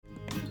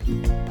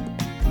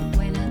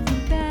When I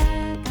think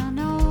back on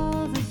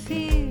all the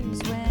fears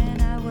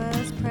when I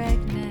was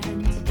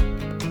pregnant,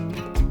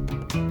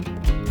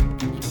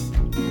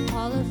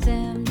 all of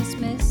them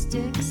dismissed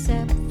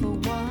except for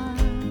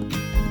one.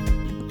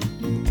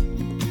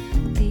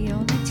 The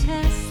only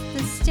test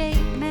the state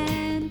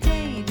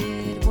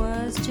mandated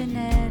was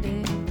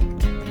genetic.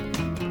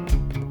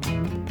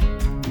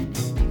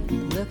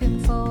 Looking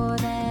for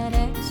that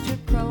extra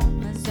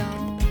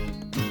chromosome.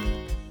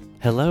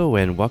 Hello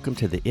and welcome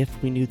to the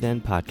If We Knew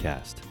Then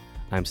podcast.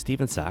 I'm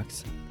Steven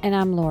Sachs. And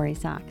I'm Lori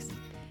Sachs.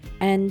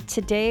 And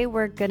today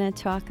we're going to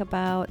talk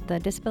about the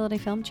Disability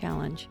Film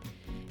Challenge.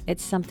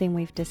 It's something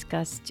we've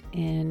discussed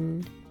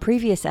in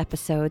previous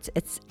episodes.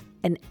 It's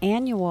an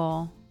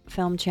annual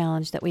film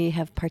challenge that we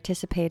have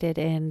participated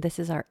in. This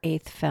is our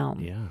 8th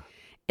film. Yeah.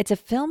 It's a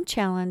film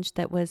challenge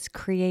that was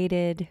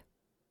created,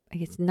 I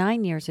guess,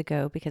 9 years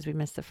ago because we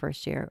missed the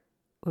first year.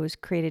 It was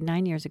created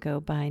 9 years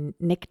ago by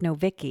Nick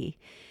Novicki.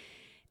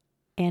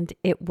 And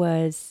it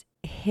was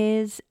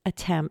his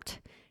attempt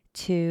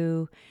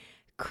to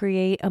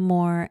create a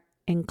more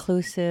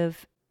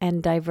inclusive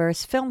and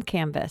diverse film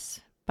canvas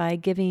by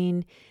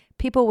giving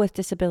people with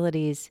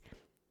disabilities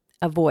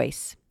a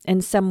voice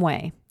in some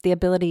way, the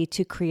ability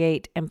to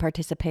create and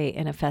participate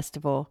in a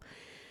festival.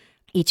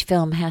 Each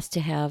film has to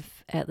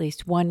have at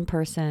least one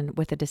person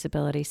with a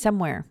disability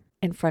somewhere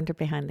in front or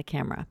behind the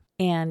camera.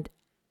 And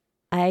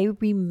I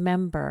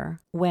remember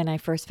when I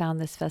first found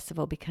this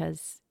festival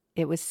because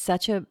it was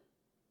such a,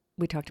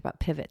 we talked about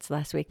pivots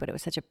last week, but it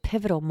was such a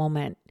pivotal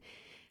moment.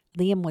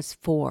 Liam was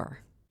 4,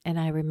 and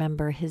I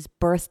remember his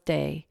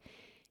birthday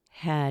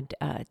had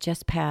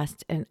just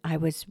passed, and I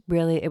was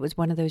really, it was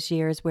one of those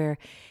years where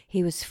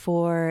he was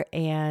 4,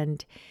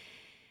 and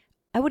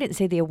I wouldn't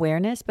say the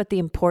awareness, but the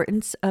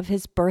importance of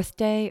his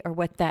birthday or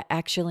what that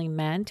actually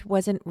meant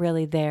wasn't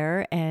really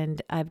there.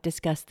 And I've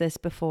discussed this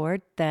before,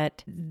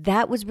 that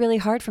was really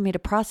hard for me to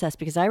process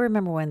because I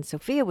remember when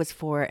Sophia was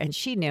 4 and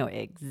she knew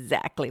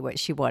exactly what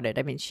she wanted.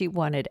 I mean, she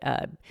wanted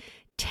a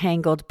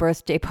tangled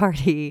birthday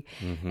party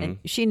and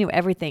she knew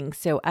everything.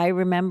 So I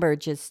remember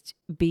just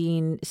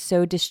being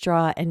so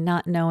distraught and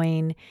not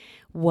knowing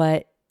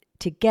what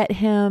to get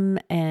him.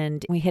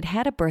 And we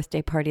had a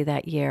birthday party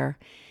that year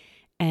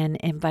and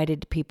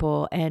invited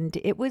people. And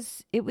it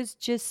was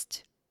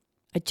just,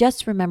 I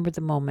just remember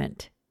the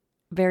moment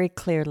very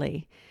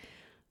clearly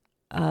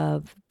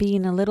of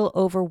being a little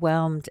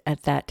overwhelmed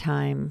at that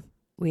time.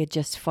 We had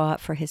just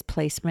fought for his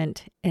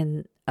placement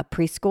in a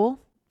preschool.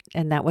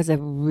 And that was a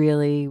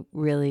really,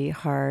 really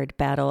hard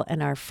battle.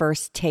 And our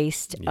first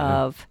taste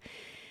of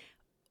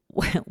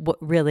what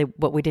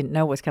we didn't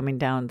know was coming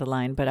down the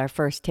line, but our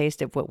first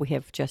taste of what we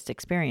have just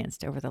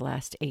experienced over the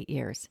last 8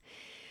 years.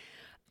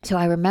 So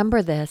I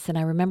remember this, and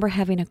I remember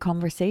having a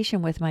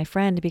conversation with my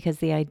friend because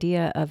the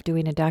idea of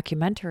doing a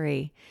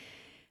documentary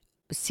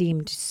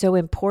seemed so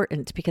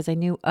important because I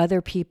knew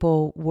other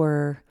people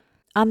were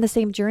on the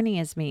same journey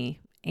as me.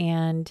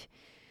 And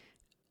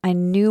I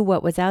knew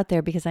what was out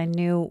there because I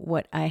knew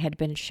what I had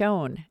been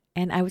shown.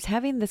 And I was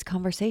having this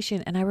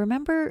conversation, and I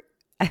remember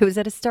I was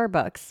at a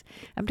Starbucks.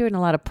 I'm doing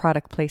a lot of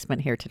product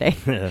placement here today.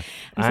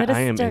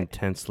 I am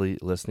intensely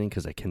listening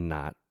because I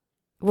cannot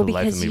for the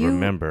life of me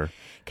remember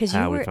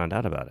how we found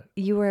out about it.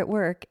 You were at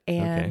work,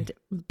 and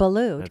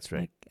Baloo. That's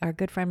right. Our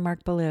good friend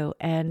Mark Baloo.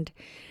 And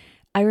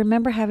I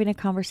remember having a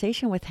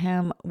conversation with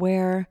him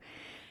where,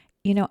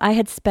 you know, I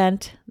had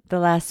spent the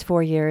last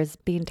 4 years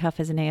being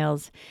tough as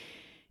nails,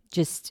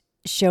 just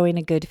showing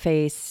a good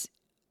face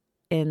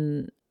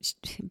and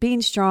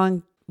being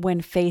strong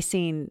when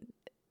facing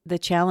the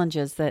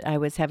challenges that I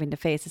was having to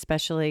face,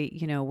 especially,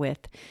 you know,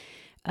 with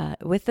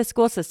the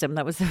school system.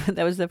 That was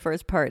the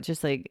first part,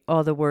 just like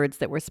all the words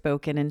that were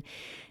spoken. And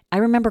I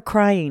remember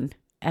crying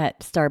at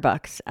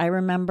Starbucks. I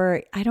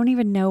remember, I don't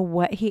even know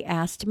what he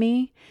asked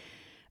me,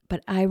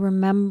 but I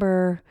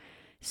remember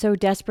so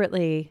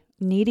desperately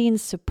needing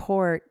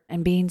support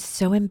and being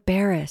so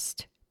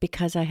embarrassed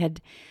because I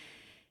had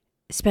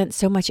spent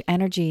so much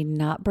energy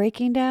not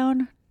breaking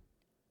down,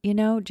 you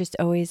know, just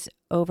always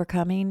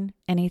overcoming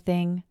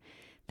anything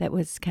that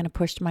was kind of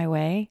pushed my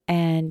way.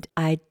 And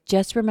I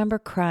just remember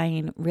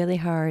crying really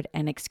hard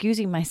and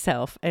excusing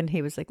myself. And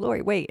he was like,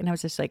 Lori, wait. And I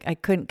was just like, I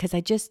couldn't, because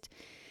I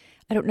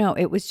don't know.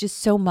 It was just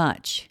so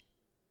much.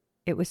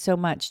 It was so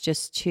much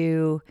just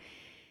to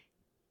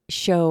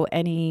show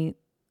any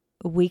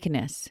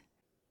weakness,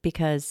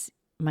 because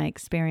my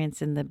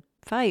experience in the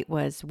fight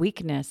was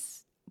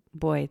weakness.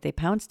 Boy, they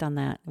pounced on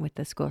that with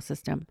the school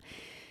system.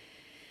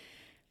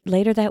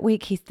 Later that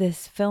week,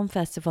 this film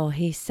festival,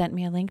 he sent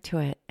me a link to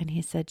it and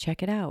he said,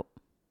 check it out.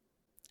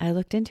 I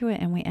looked into it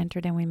and we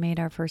entered and we made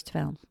our first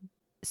film.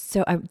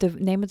 So the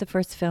name of the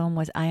first film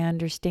was I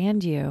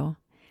Understand You.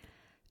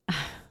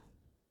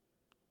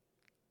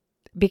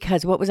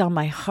 Because what was on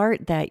my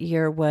heart that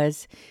year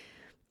was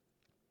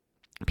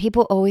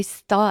people always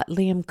thought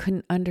Liam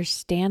couldn't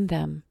understand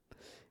them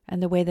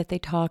and the way that they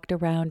talked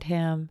around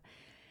him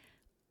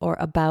or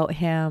about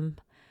him.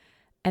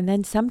 And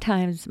then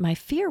sometimes my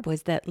fear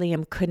was that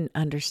Liam couldn't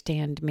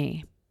understand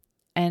me.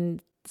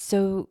 And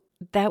so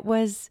that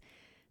was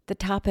the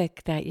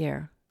topic that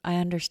year. I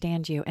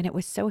understand you. And it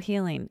was so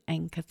healing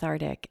and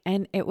cathartic.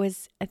 And it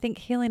was, I think,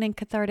 healing and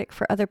cathartic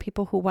for other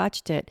people who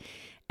watched it.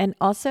 And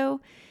also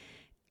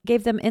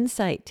gave them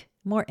insight,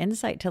 more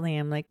insight to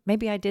Liam. Like,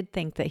 maybe I did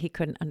think that he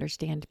couldn't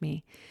understand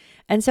me.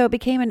 And so it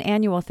became an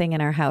annual thing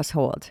in our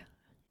household.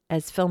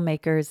 As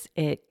filmmakers,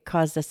 it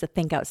caused us to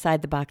think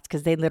outside the box,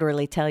 because they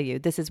literally tell you,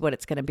 this is what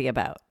it's going to be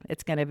about.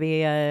 It's going to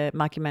be a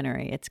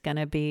mockumentary. It's going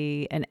to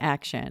be an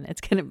action.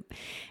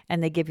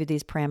 And they give you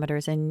these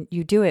parameters, and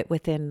you do it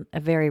within a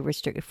very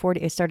restricted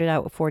 40. It started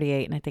out with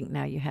 48, and I think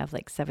now you have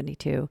like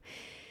 72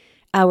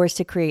 hours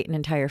to create an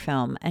entire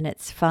film. And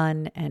it's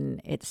fun and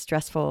it's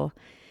stressful,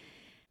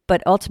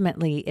 but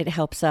ultimately it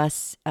helps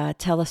us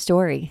tell a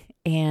story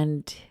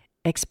and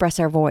express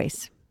our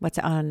voice, what's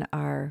on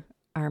our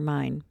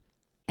mind.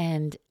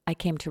 And I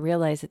came to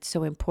realize it's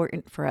so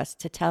important for us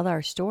to tell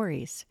our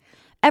stories.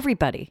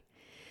 Everybody,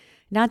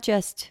 not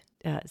just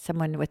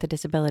someone with a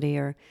disability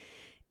or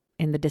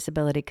in the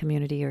disability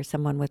community or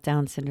someone with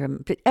Down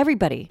syndrome, but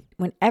everybody.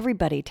 When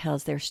everybody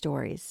tells their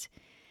stories,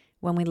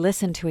 when we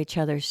listen to each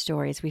other's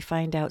stories, we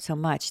find out so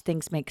much.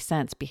 Things make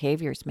sense.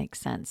 Behaviors make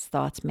sense.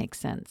 Thoughts make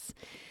sense.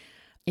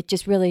 It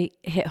just really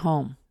hit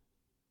home,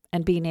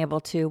 and being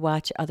able to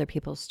watch other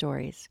people's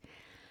stories.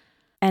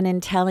 And in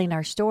telling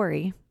our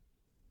story,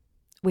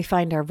 we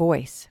find our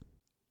voice.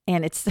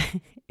 And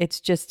it's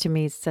just, to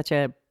me, such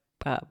a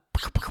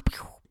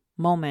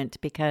moment,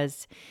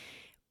 because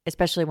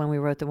especially when we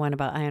wrote the one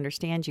about I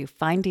Understand You,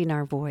 finding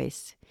our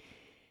voice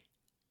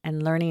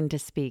and learning to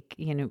speak,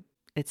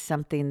 it's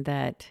something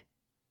that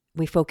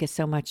we focus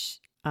so much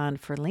on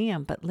for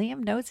Liam, but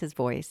Liam knows his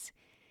voice.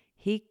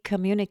 He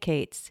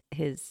communicates,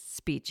 his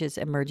speech is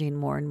emerging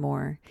more and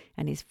more,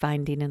 and he's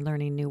finding and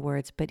learning new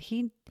words. But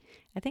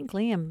I think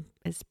Liam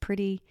is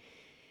pretty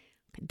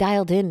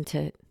dialed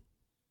into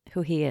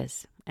who he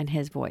is and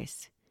his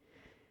voice.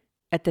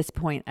 At this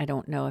point, I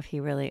don't know if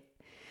he really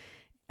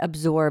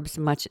absorbs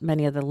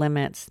many of the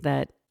limits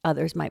that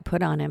others might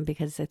put on him,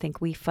 because I think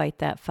we fight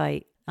that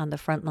fight on the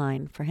front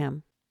line for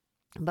him.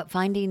 But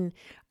finding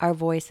our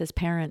voice as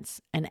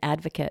parents and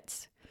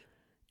advocates,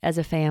 as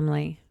a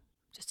family,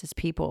 just as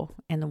people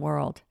in the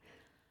world.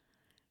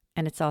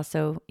 And it's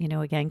also,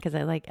 again, because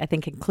I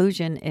think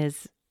inclusion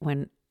is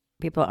when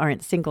people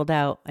aren't singled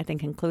out. I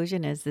think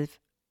inclusion is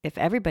if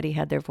everybody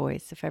had their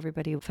voice, if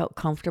everybody felt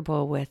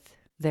comfortable with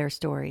their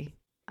story,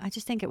 I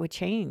just think it would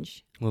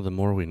change. Well, the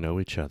more we know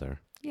each other,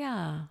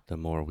 yeah, the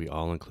more we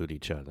all include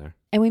each other.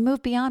 And we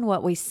move beyond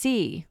what we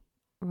see,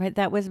 right?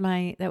 That was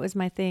my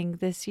thing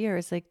this year,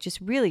 is like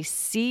just really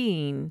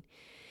seeing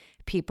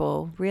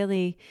people,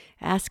 really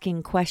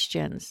asking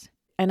questions.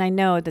 And I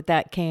know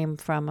that came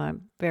from a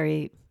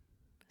very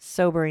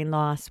sobering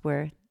loss,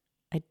 where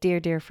a dear,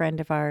 dear friend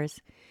of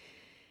ours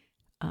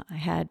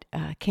had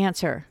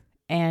cancer.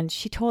 And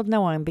she told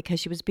no one, because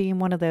she was being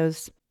one of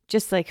those,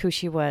 just like who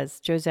she was.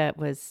 Josette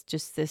was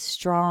just this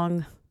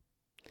strong,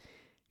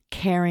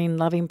 caring,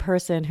 loving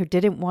person who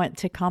didn't want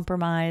to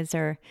compromise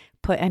or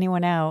put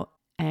anyone out.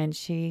 And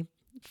she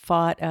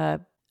fought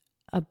a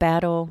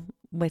battle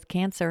with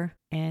cancer,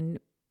 and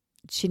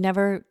she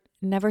never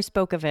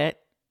spoke of it.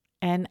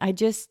 And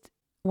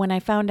when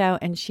I found out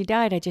and she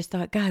died, I just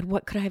thought, God,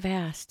 what could I have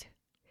asked?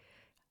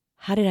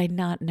 How did I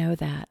not know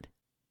that?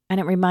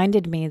 And it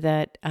reminded me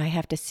that I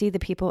have to see the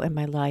people in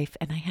my life,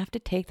 and I have to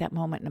take that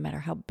moment, no matter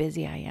how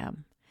busy I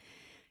am,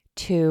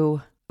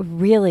 to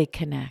really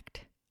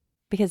connect,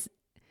 because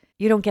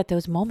you don't get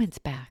those moments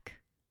back,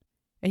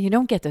 and you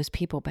don't get those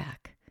people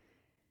back.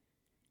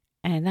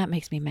 And that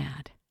makes me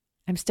mad.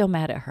 I'm still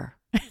mad at her.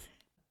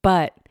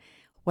 But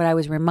what I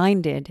was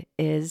reminded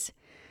is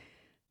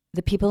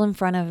the people in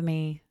front of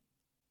me,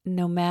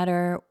 no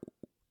matter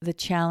the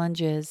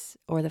challenges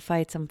or the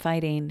fights I'm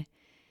fighting,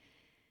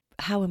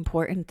 how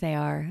important they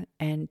are,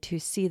 and to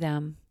see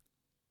them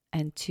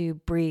and to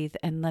breathe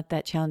and let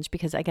that challenge.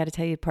 Because I got to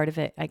tell you, part of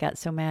it, I got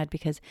so mad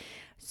because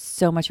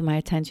so much of my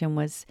attention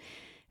was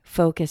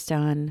focused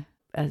on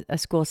a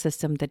school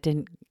system that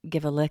didn't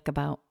give a lick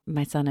about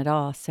my son at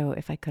all. So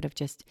if I could have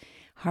just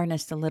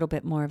harnessed a little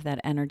bit more of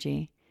that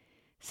energy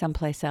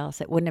someplace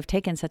else, it wouldn't have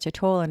taken such a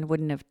toll and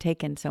wouldn't have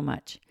taken so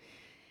much.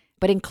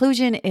 But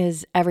inclusion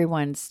is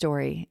everyone's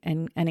story,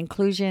 and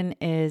inclusion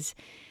is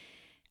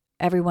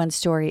everyone's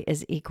story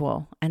is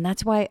equal. And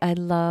that's why I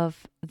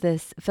love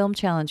this film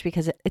challenge,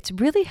 because it's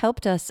really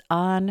helped us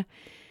on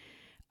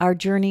our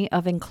journey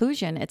of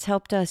inclusion. It's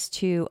helped us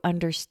to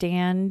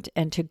understand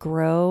and to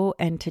grow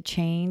and to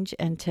change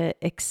and to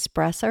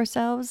express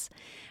ourselves.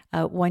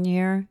 One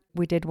year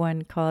we did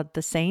one called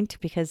The Saint,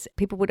 because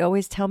people would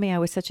always tell me I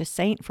was such a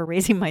saint for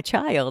raising my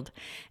child.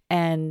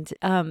 And,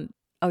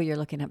 you're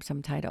looking up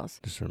some titles.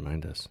 Just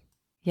remind us.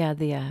 Yeah,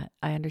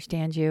 I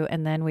Understand You.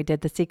 And then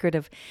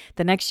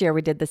the next year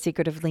we did The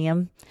Secret of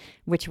Liam,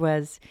 which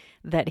was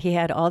that he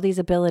had all these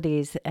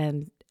abilities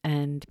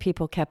and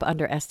people kept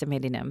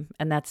underestimating him.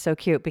 And that's so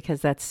cute,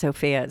 because that's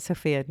Sophia.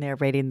 Sophia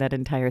narrating that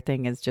entire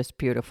thing is just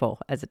beautiful.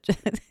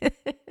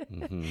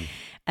 Mm-hmm.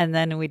 And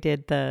then we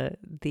did the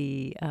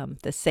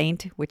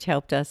Saint, which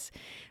helped us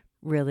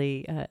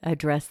really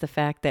address the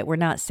fact that we're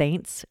not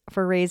saints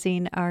for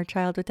raising our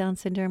child with Down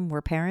syndrome.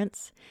 We're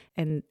parents.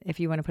 And if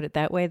you want to put it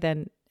that way,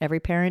 then every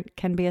parent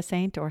can be a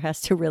saint or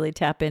has to really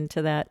tap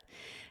into that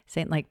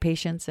saint-like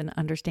patience and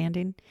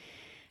understanding.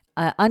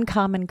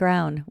 Uncommon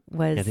Ground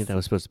was... I think that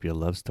was supposed to be a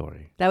love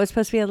story. That was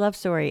supposed to be a love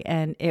story.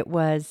 And it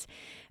was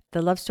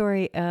the love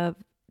story of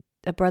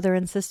a brother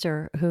and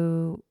sister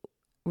who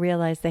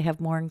realized they have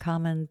more in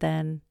common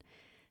than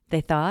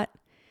they thought.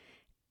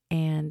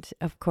 And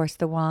of course,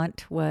 The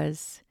Want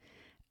was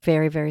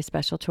very, very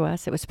special to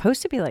us. It was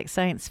supposed to be like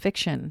science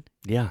fiction.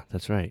 Yeah,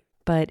 that's right.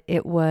 But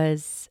it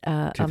was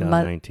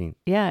 2019.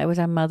 It was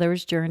our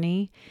mother's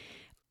journey.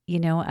 You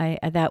know,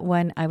 that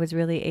one I was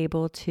really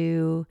able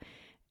to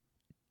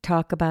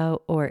talk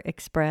about or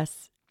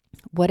express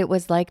what it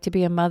was like to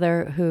be a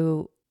mother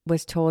who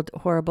was told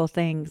horrible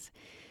things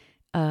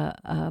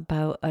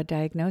about a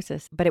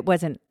diagnosis. But it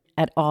wasn't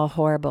at all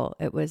horrible.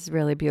 It was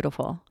really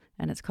beautiful,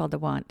 and it's called The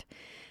Want.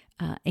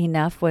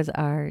 Enough was that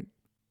our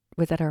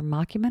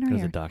mockumentary? It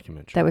was a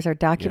documentary. That was our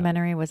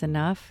documentary. Was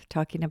Enough,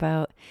 talking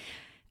about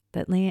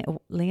that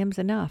Liam's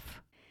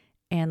enough.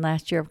 And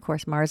last year, of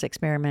course, Mars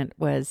Experiment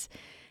was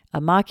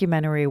a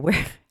mockumentary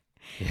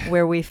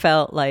where we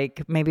felt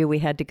like maybe we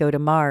had to go to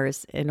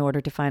Mars in order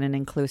to find an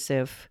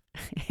inclusive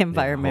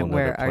environment,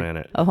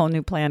 a whole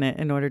new planet,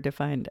 in order to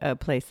find a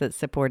place that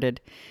supported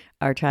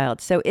our child.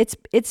 So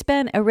it's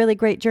been a really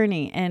great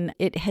journey, and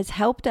it has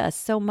helped us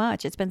so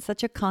much. It's been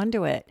such a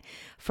conduit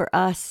for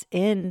us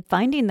in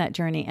finding that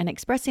journey and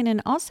expressing,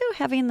 and also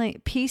having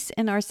like peace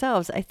in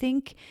ourselves. I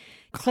think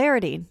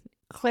clarity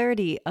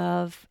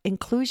of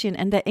inclusion,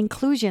 and that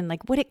inclusion,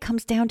 like what it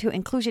comes down to,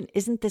 inclusion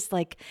isn't this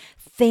like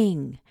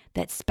thing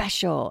that's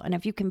special. And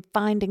if you can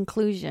find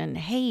inclusion,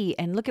 hey,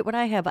 and look at what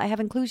I have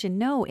inclusion.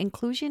 No,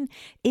 inclusion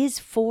is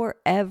for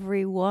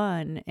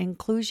everyone.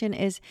 Inclusion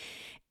is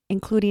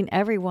including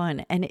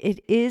everyone. And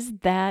it is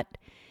that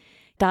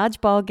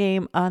dodgeball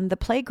game on the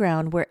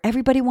playground where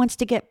everybody wants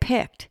to get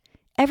picked.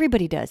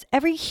 Everybody does.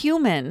 Every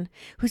human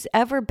who's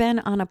ever been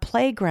on a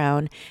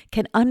playground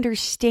can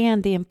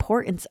understand the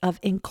importance of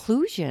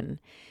inclusion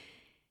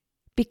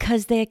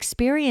because they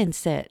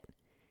experience it.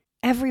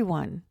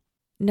 Everyone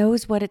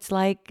knows what it's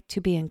like to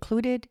be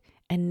included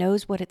and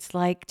knows what it's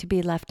like to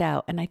be left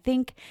out. And I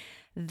think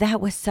that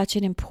was such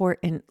an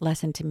important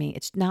lesson to me.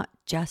 It's not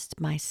just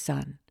my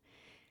son.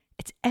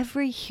 It's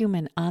every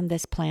human on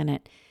this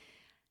planet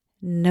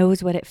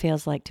knows what it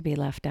feels like to be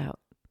left out.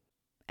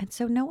 And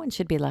so no one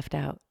should be left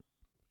out.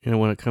 You know,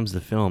 when it comes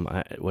to film,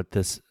 what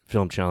this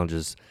film challenge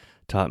has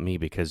taught me,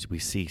 because we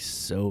see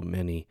so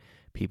many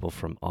people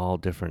from all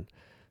different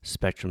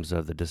spectrums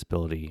of the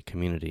disability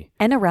community.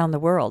 And around the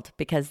world,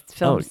 because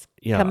films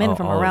come in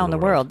from around the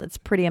world. It's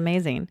pretty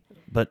amazing.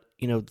 But,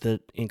 you know, the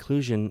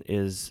inclusion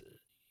is,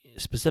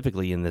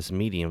 specifically in this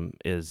medium,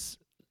 is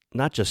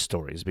not just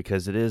stories,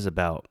 because it is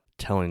about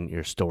telling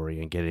your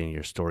story and getting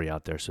your story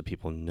out there so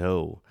people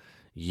know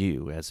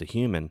you as a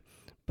human,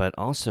 but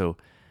also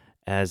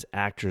as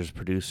actors,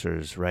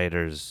 producers,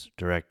 writers,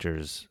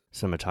 directors,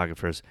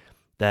 cinematographers,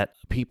 that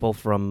people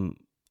from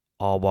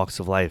all walks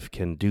of life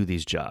can do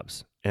these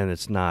jobs. And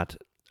it's not,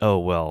 oh,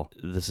 well,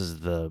 this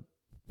is the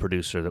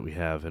producer that we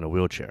have in a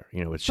wheelchair.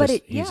 You know, it's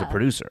just, he's a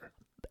producer.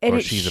 And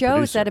it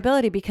shows that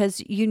ability,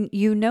 because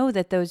you know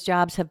that those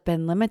jobs have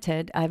been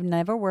limited. I've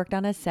never worked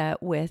on a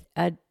set with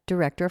a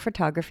director of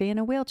photography in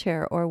a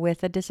wheelchair or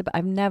with a disability.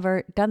 I've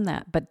never done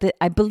that, but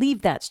I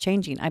believe that's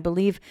changing. I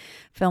believe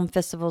film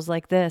festivals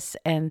like this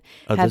and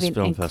having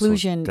this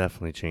inclusion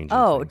definitely changing.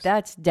 Things.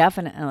 That's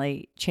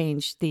definitely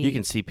changed the. You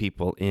can see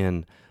people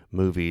in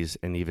movies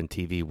and even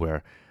TV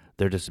where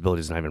their disability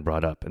is not even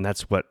brought up, and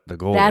that's what the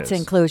goal is. That's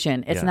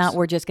inclusion. It's not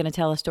we're just going to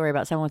tell a story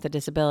about someone with a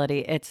disability.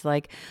 It's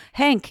like,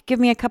 Hank, give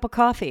me a cup of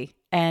coffee,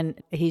 and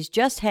he's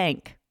just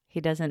Hank. He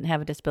doesn't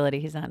have a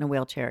disability. He's not in a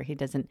wheelchair. He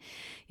doesn't.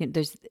 You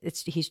know,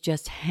 he's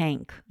just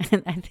Hank,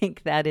 and I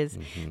think that is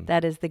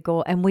the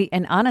goal.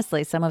 And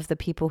honestly, some of the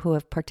people who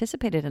have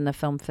participated in the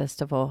film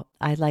festival,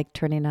 I like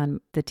turning on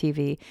the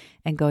TV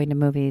and going to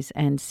movies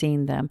and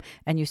seeing them.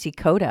 And you see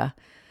Coda.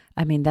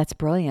 I mean, that's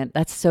brilliant.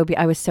 That's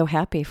I was so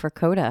happy for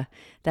Coda.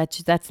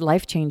 That's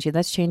life changing.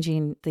 That's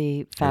changing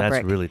the fabric.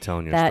 That's really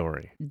telling your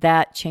story.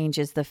 That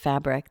changes the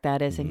fabric.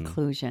 That is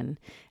inclusion.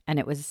 And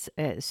it was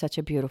such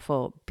a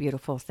beautiful,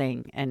 beautiful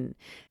thing. And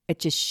it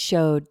just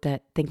showed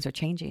that things are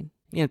changing.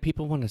 Yeah,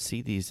 people want to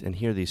see these and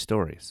hear these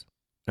stories.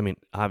 I mean,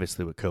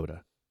 obviously with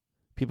Coda,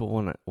 people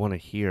want to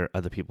hear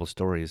other people's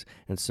stories.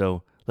 And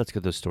so let's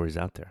get those stories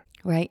out there.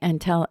 Right.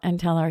 And tell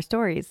our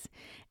stories.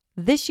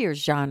 This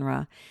year's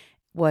genre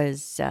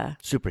was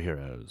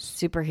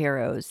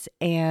superheroes,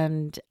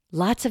 and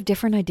lots of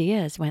different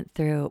ideas went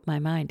through my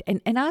mind.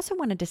 And I also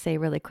wanted to say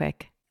really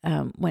quick,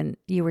 when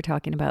you were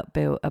talking about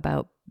Boo,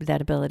 about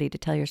that ability to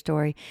tell your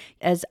story,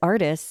 as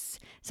artists,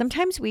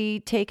 sometimes we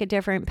take a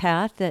different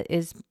path that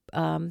is,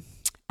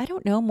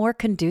 more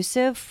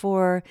conducive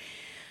for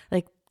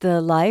like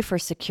the life or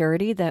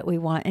security that we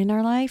want in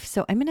our life.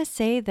 So I'm going to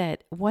say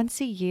that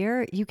once a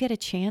year, you get a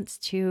chance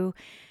to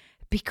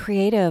be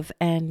creative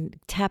and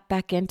tap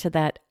back into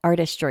that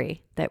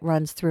artistry that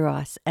runs through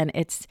us. And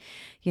it's,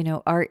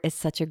 art is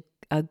such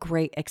a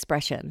great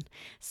expression.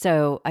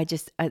 So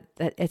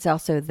it's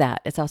also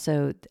that. It's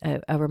also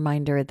a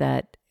reminder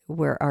that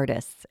we're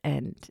artists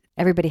and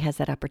everybody has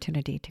that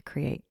opportunity to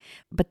create.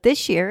 But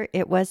this year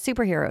it was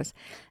superheroes,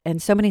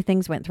 and so many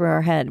things went through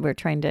our head. We're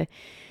trying to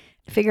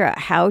figure out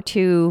how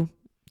to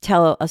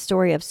tell a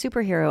story of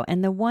superhero.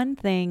 And the one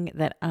thing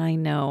that I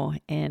know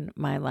in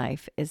my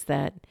life is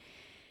that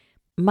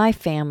my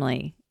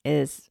family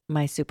is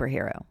my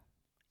superhero.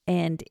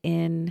 And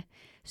in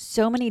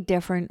so many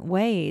different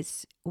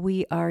ways,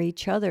 we are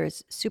each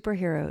other's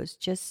superheroes,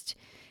 just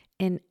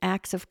in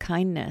acts of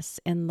kindness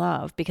and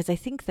love. Because I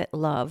think that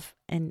love,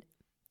 and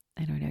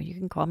I don't know, you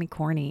can call me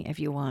corny if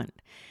you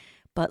want,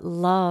 but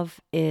love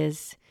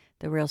is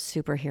the real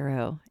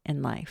superhero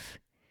in life.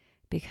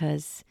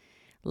 Because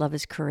love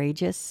is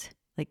courageous.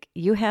 Like,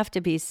 you have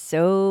to be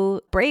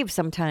so brave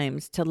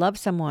sometimes to love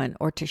someone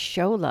or to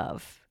show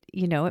love.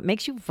 It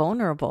makes you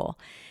vulnerable.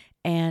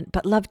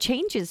 But love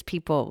changes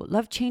people.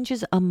 Love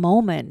changes a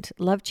moment.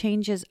 Love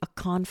changes a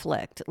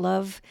conflict.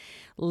 Love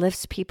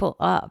lifts people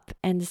up.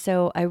 And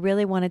so I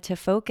really wanted to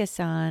focus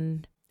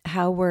on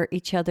how we're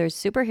each other's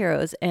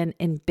superheroes, and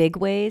in big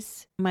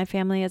ways, my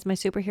family is my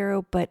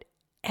superhero, but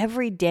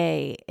every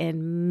day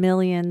in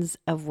millions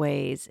of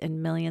ways,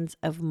 in millions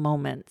of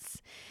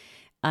moments,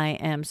 I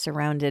am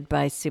surrounded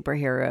by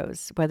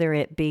superheroes, whether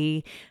it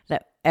be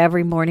that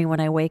every morning when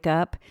I wake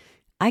up,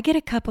 I get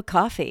a cup of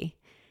coffee.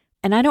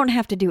 And I don't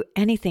have to do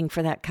anything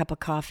for that cup of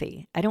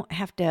coffee. I don't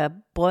have to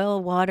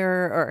boil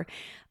water, or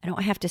I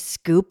don't have to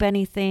scoop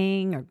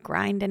anything or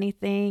grind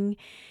anything.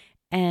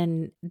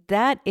 And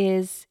that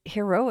is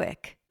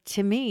heroic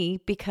to me,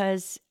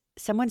 because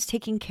someone's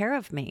taking care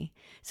of me.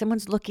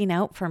 Someone's looking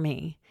out for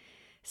me.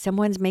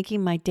 Someone's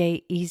making my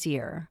day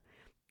easier.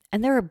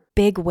 And there are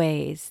big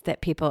ways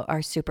that people are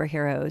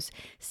superheroes,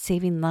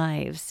 saving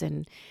lives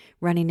and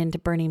running into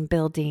burning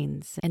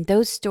buildings. And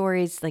those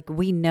stories, like,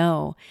 we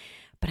know.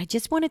 But I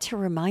just wanted to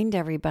remind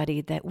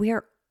everybody that we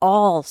are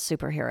all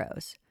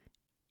superheroes.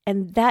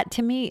 And that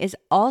to me is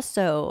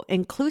also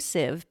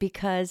inclusive,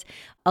 because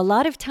a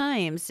lot of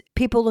times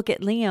people look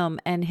at Liam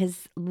and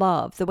his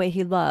love, the way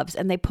he loves,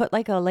 and they put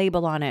like a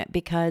label on it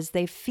because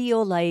they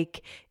feel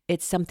like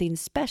it's something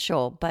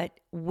special. But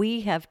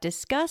we have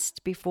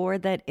discussed before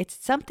that it's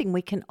something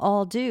we can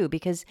all do,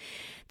 because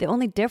the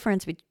only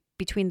difference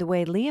between the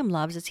way Liam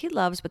loves is he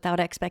loves without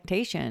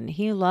expectation.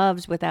 He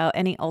loves without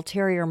any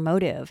ulterior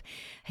motive.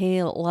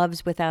 He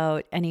loves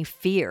without any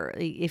fear.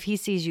 If he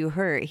sees you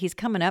hurt, he's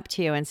coming up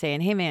to you and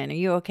saying, "Hey man, are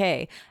you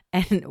okay?"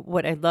 And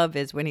what I love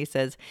is when he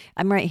says,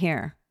 "I'm right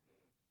here.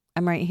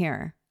 I'm right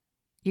here.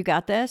 You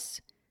got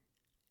this?"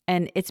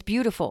 And it's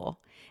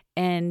beautiful.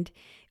 And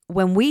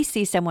when we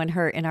see someone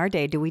hurt in our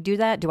day, do we do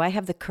that? Do I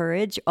have the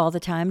courage all the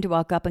time to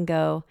walk up and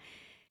go,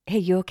 "Hey,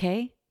 you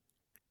okay?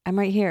 I'm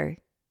right here.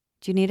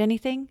 Do you need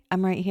anything?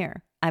 I'm right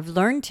here." I've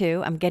learned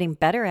to. I'm getting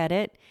better at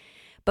it.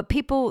 But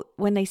people,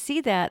 when they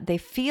see that, they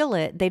feel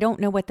it. They don't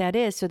know what that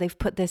is. So they've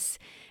put this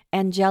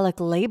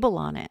angelic label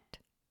on it,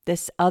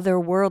 this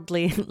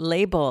otherworldly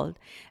label.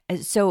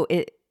 And so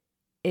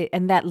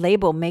and that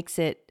label makes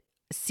it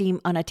seem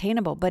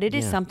unattainable. But it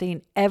is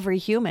something every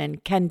human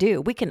can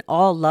do. We can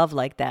all love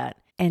like that.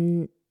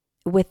 And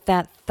with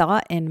that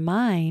thought in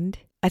mind,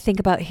 I think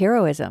about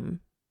heroism.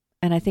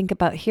 And I think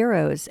about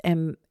heroes,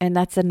 and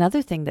that's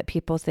another thing that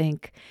people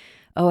think,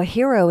 oh, a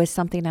hero is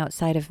something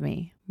outside of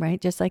me, right?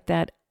 Just like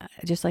that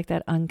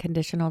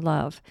unconditional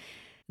love.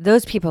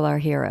 Those people are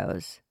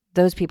heroes.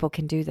 Those people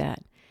can do that.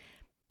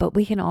 But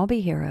we can all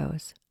be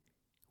heroes.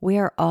 We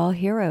are all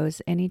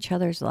heroes in each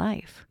other's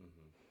life.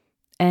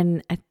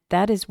 And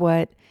that is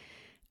what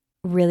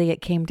really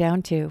it came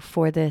down to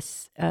for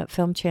this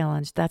film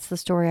challenge. That's the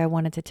story I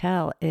wanted to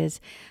tell,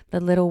 is the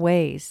little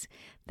ways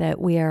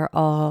that we are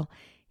all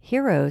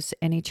heroes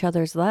in each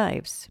other's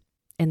lives,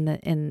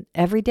 in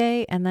every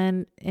day, and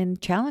then in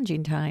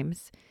challenging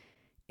times.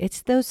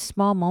 It's those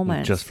small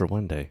moments. Just for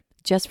one day.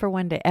 Just for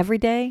one day. Every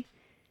day,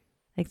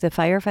 like the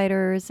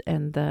firefighters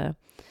and the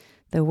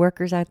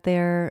workers out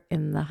there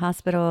in the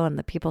hospital and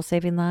the people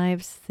saving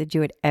lives, they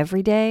do it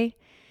every day.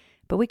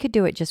 But we could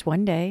do it just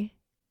one day.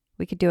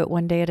 We could do it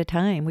one day at a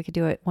time. We could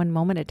do it one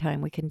moment at a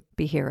time. We can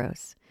be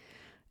heroes.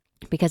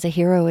 Because a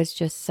hero is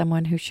just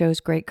someone who shows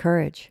great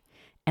courage.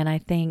 And I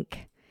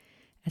think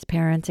as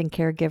parents and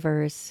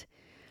caregivers,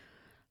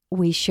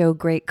 we show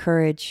great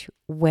courage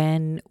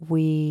when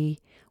we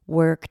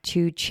work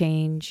to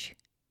change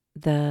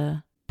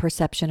the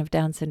perception of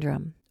Down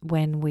syndrome,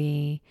 when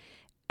we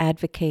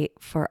advocate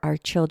for our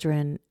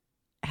children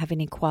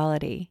having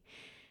equality.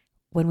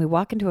 When we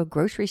walk into a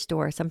grocery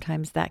store,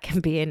 sometimes that can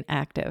be an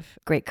act of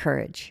great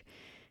courage,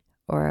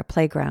 or a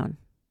playground,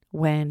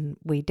 when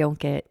we don't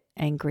get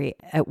angry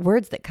at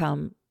words that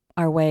come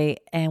our way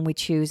and we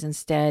choose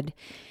instead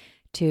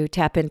to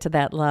tap into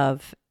that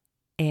love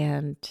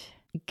and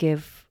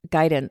give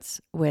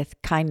guidance with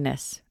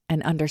kindness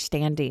and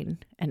understanding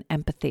and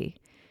empathy.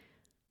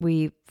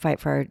 We fight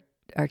for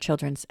our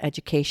children's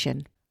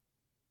education.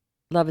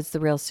 love is the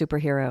real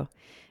superhero.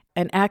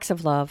 And acts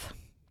of love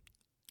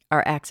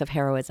are acts of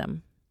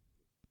heroism.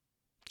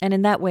 And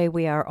in that way,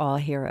 we are all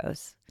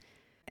heroes.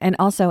 And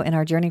also in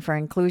our journey for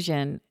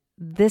inclusion,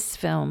 this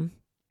film,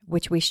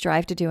 which we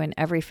strive to do in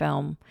every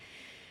film,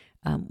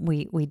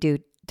 we do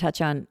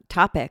touch on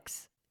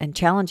topics and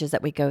challenges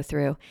that we go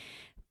through,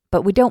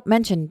 but we don't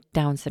mention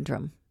Down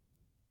syndrome.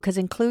 Because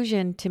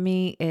inclusion to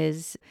me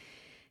is,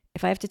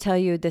 if I have to tell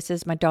you this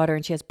is my daughter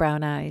and she has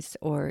brown eyes,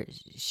 or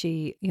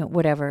she,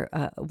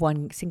 whatever,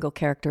 one single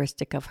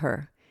characteristic of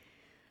her,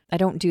 I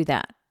don't do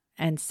that.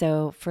 And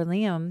so for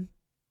Liam,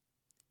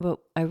 what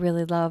I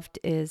really loved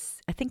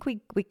is, I think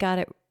we got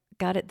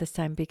it this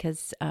time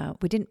because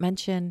we didn't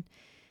mention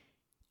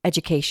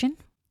education.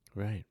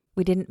 Right.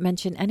 We didn't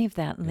mention any of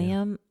that. Yeah.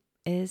 Liam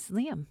is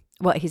Liam.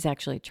 Well, he's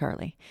actually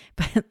Charlie,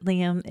 but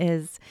Liam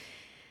is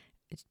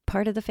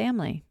part of the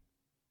family,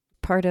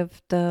 part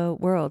of the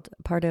world,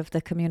 part of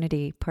the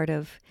community, part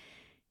of,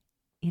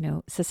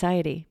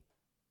 society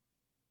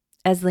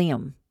as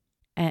Liam.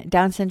 And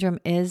Down syndrome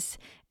is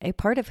a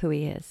part of who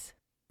he is.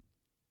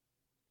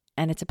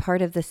 And it's a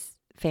part of this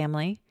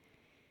family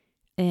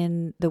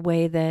in the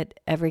way that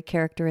every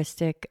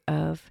characteristic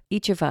of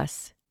each of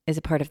us is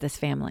a part of this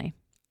family.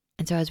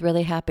 And so I was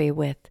really happy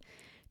with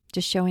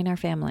just showing our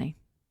family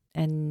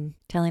and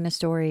telling a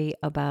story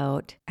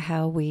about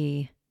how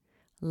we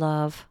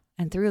love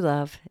and through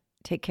love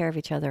take care of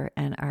each other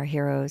and our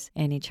heroes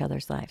in each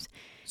other's lives.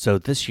 So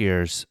this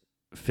year's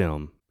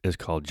film is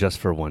called Just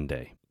for One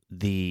Day.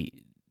 The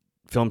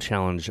film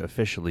challenge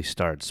officially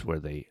starts where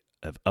they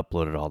have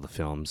uploaded all the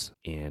films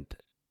and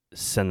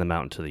send them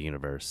out into the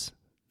universe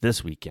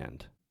this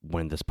weekend.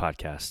 When this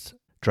podcast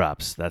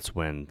drops, that's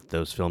when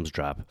those films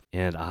drop.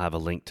 And I'll have a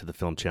link to the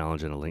film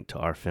challenge and a link to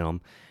our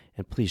film.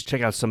 And please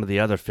check out some of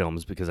the other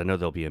films because I know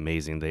they'll be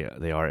amazing.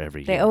 They are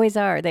every year. They always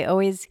are. They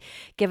always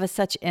give us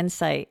such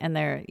insight, and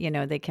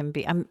they can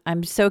be.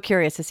 I'm so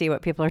curious to see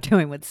what people are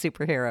doing with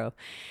superhero.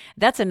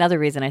 That's another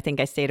reason I think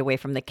I stayed away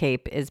from the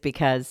Cape, is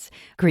because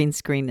green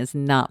screen is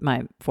not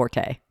my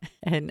forte.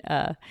 And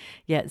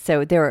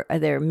so they're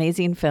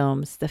amazing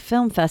films. The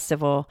film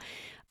festival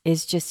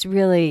is just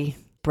really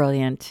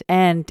brilliant,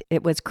 and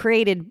it was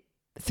created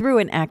through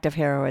an act of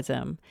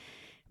heroism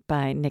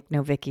by Nick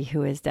Novicki,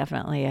 who is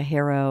definitely a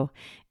hero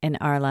in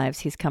our lives.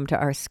 He's come to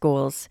our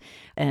schools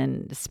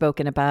and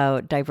spoken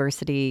about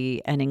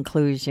diversity and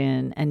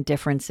inclusion and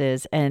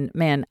differences. And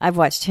man, I've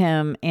watched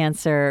him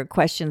answer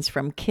questions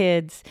from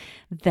kids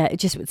that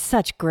just with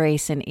such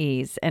grace and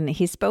ease. And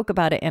he spoke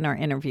about it in our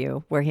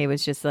interview where he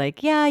was just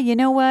like, yeah, you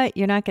know what?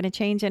 You're not going to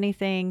change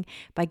anything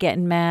by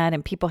getting mad,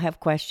 and people have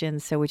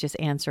questions, so we just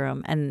answer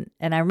them. And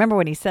I remember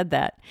when he said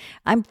that,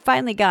 I'm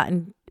finally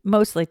gotten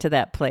mostly to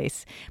that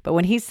place. But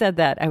when he said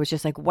that, I was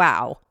just like,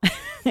 wow.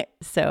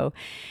 So,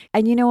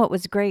 and you know what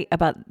was great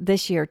about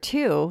this year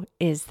too,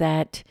 is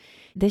that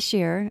this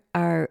year,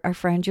 our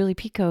friend Julie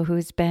Pico,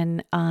 who's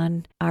been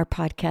on our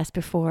podcast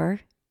before,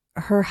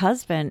 her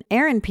husband,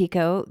 Aaron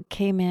Pico,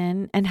 came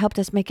in and helped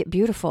us make it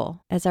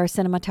beautiful as our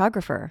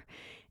cinematographer.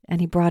 And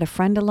he brought a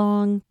friend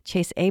along,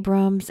 Chase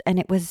Abrams, and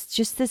it was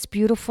just this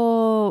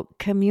beautiful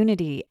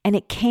community. And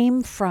it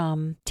came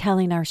from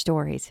telling our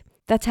stories.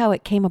 That's how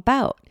it came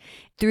about,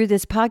 through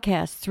this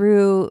podcast,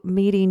 through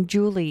meeting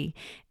Julie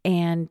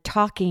and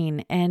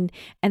talking. And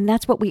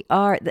that's what we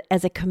are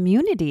as a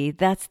community.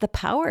 That's the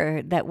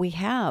power that we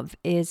have,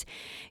 is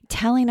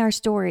telling our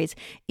stories,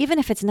 even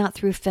if it's not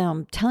through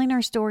film, telling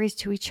our stories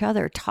to each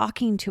other,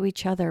 talking to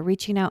each other,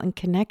 reaching out and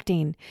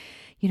connecting.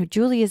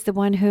 Julie is the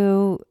one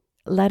who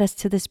led us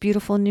to this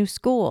beautiful new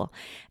school.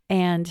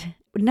 And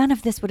none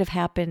of this would have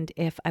happened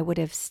if I would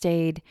have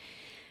stayed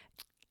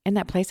in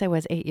that place I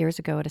was 8 years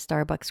ago at a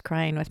Starbucks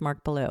crying with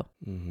Mark Ballou,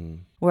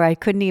 where I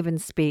couldn't even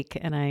speak.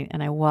 And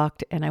I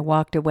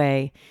walked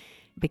away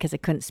because I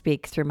couldn't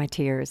speak through my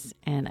tears.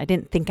 And I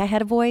didn't think I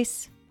had a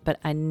voice, but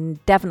I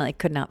definitely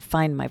could not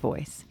find my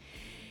voice.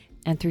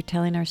 And through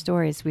telling our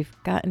stories, we've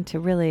gotten to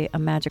really a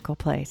magical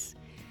place,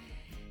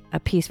 a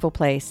peaceful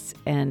place.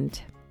 And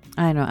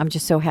I don't know, I'm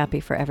just so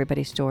happy for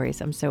everybody's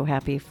stories. I'm so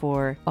happy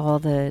for all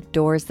the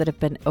doors that have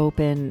been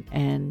open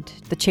and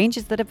the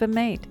changes that have been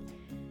made.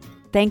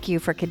 Thank you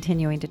for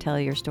continuing to tell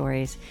your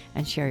stories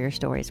and share your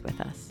stories with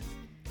us.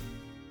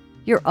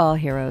 You're all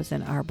heroes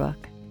in our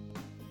book.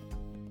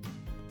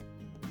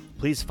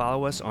 Please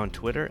follow us on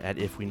Twitter at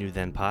If We Knew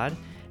Then Pod,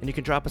 and you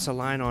can drop us a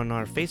line on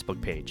our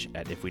Facebook page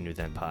at If We Knew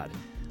Then Pod,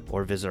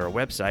 or visit our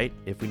website,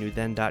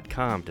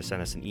 ifweknewthen.com, to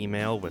send us an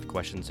email with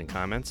questions and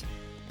comments.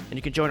 And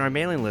you can join our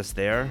mailing list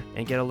there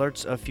and get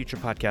alerts of future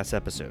podcast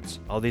episodes.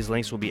 All these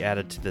links will be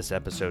added to this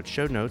episode's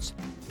show notes.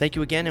 Thank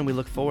you again, and we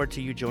look forward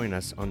to you joining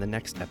us on the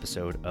next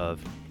episode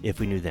of If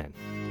We Knew Then.